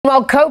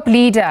Well, COPE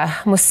leader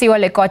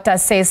Mosiuoa Lekota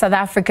says South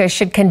Africa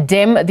should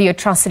condemn the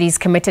atrocities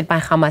committed by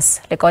Hamas.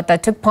 Lekota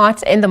took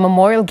part in the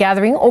memorial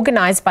gathering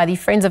organized by the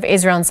Friends of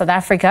Israel in South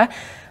Africa.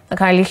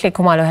 Khayelihle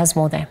Khumalo has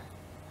more there.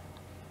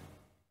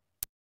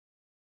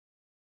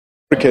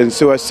 Africans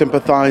who are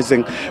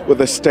sympathizing with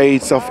the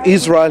states of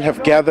Israel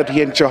have gathered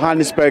here in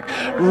Johannesburg,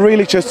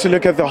 really just to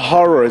look at the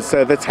horrors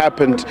that's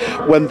happened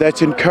when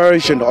that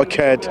incursion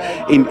occurred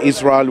in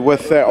Israel,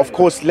 with, of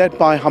course, led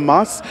by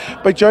Hamas.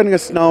 But joining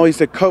us now is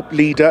the COPE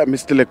leader,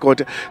 Mr.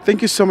 Lekota.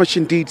 Thank you so much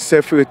indeed,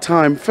 sir, for your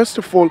time. First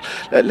of all,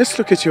 let's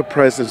look at your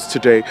presence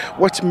today.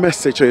 What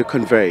message are you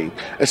conveying,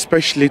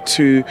 especially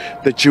to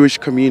the Jewish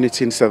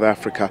community in South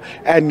Africa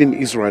and in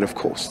Israel, of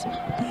course?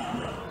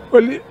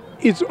 Well,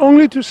 it's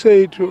only to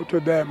say to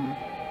them,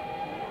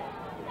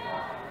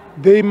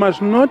 they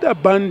must not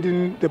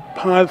abandon the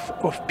path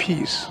of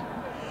peace.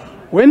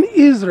 When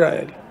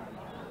Israel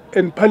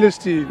and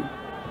Palestine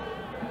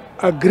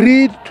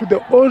agreed to the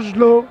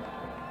Oslo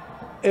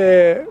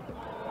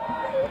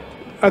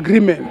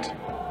agreement,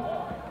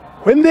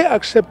 when they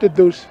accepted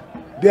those,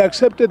 they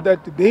accepted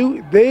that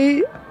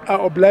they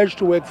are obliged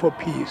to work for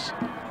peace.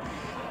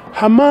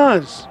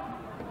 Hamas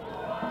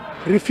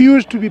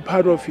refused to be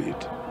part of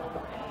it.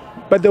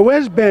 But the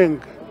West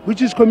Bank,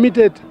 which is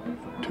committed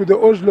to the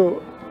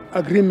Oslo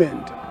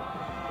agreement,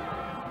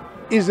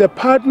 is a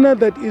partner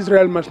that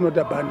Israel must not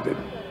abandon.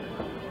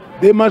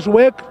 They must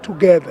work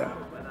together.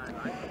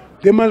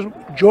 They must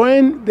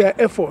join their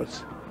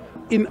efforts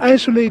in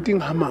isolating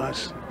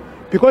Hamas,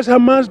 because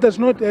Hamas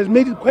has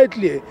made it quite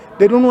clear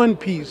they don't want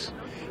peace.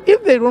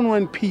 If they don't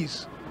want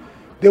peace,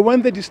 they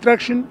want the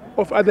destruction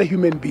of other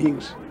human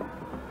beings.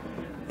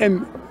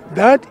 And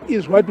that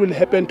is what will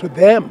happen to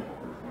them.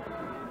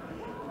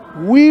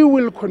 We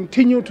will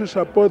continue to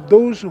support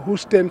those who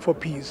stand for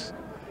peace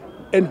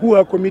and who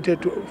are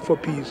committed for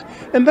peace.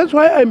 And that's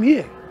why I'm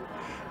here.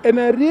 And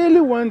I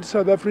really want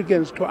South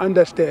Africans to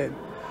understand.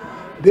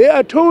 They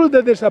are told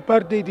that there's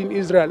apartheid in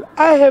Israel.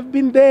 I have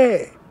been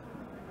there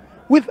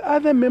with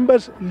other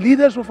members,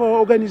 leaders of our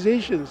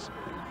organizations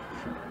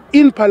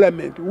in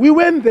Parliament. We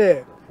went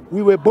there.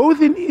 We were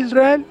both in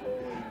Israel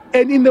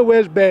and in the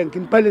West Bank,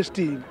 in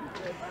Palestine.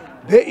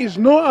 There is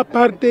no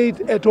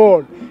apartheid at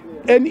all.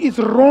 And it's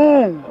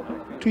wrong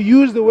to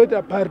use the word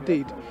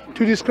apartheid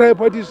to describe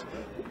what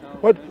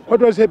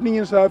was happening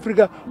in South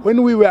Africa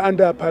when we were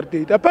under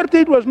apartheid.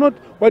 Apartheid was not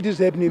what is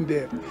happening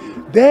there.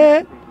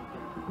 There,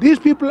 these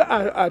people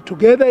are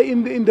together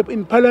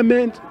in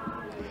Parliament.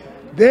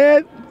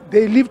 There,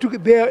 they live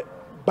together. Their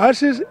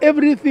buses,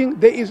 everything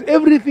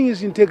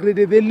is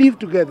integrated. They live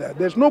together.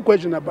 There's no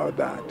question about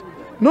that.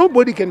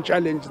 Nobody can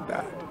challenge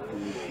that.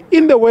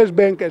 In the West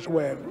Bank as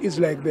well, it's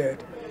like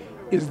that.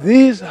 Is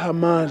this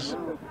Hamas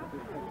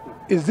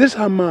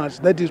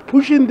that is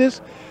pushing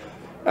this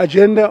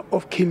agenda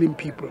of killing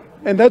people?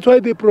 And that's why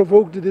they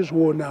provoked this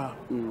war now.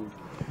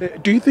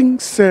 Do you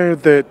think, sir,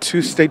 the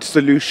two-state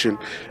solution,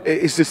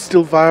 is it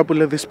still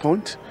viable at this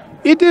point?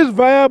 It is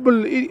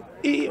viable.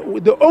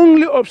 The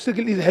only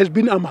obstacle has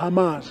been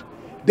Hamas.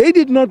 They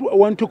did not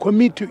want to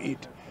commit to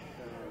it.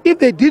 If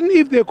they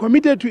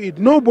committed to it,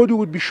 nobody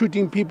would be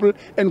shooting people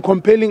and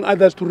compelling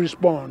others to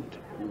respond.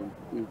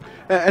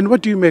 And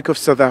what do you make of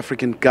South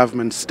African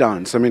government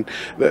stance? I mean,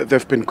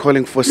 they've been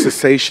calling for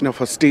cessation of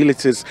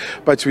hostilities,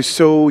 but we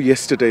saw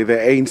yesterday the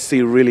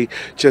ANC really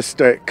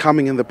just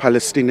coming in the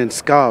Palestinian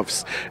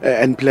scarves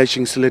and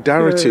pledging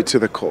solidarity to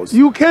the cause.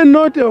 You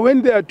cannot,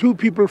 when there are two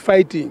people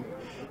fighting,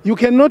 you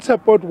cannot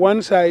support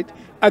one side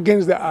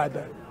against the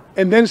other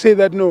and then say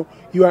that, no,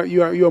 you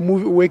are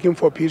working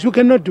for peace. You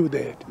cannot do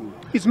that.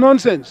 It's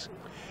nonsense.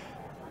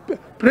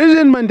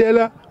 President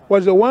Mandela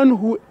was the one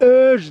who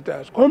urged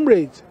us,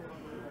 comrades,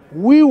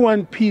 we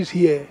want peace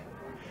here.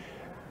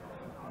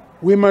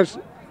 We must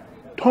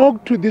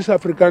talk to these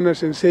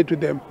Afrikaners and say to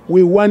them,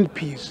 we want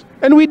peace.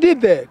 And we did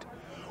that.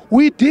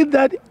 We did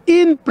that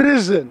in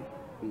prison.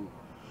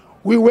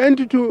 We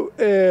went to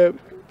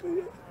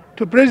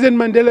President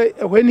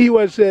Mandela when he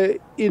was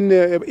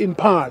in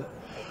Paarl.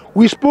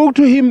 We spoke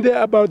to him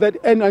there about that,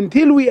 and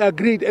until we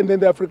agreed, and then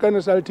the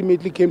Afrikaners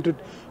ultimately came to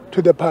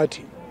the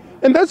party.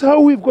 And that's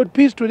how we've got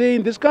peace today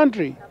in this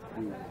country.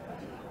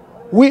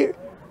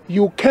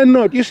 You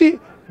cannot. You see,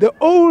 the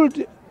old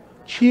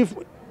chief,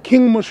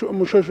 King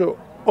Moshoeshoe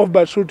of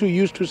Basotho,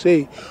 used to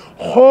say,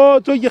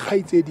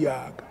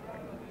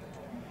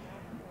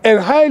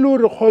 and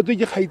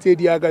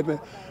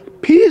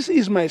peace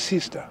is my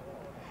sister.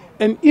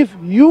 And if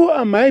you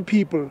are my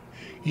people,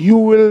 you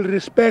will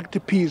respect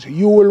peace.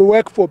 You will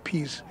work for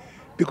peace,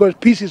 because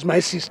peace is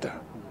my sister.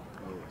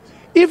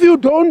 If you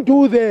don't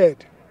do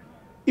that,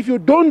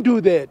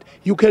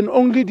 you can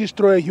only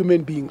destroy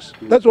human beings.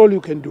 That's all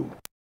you can do.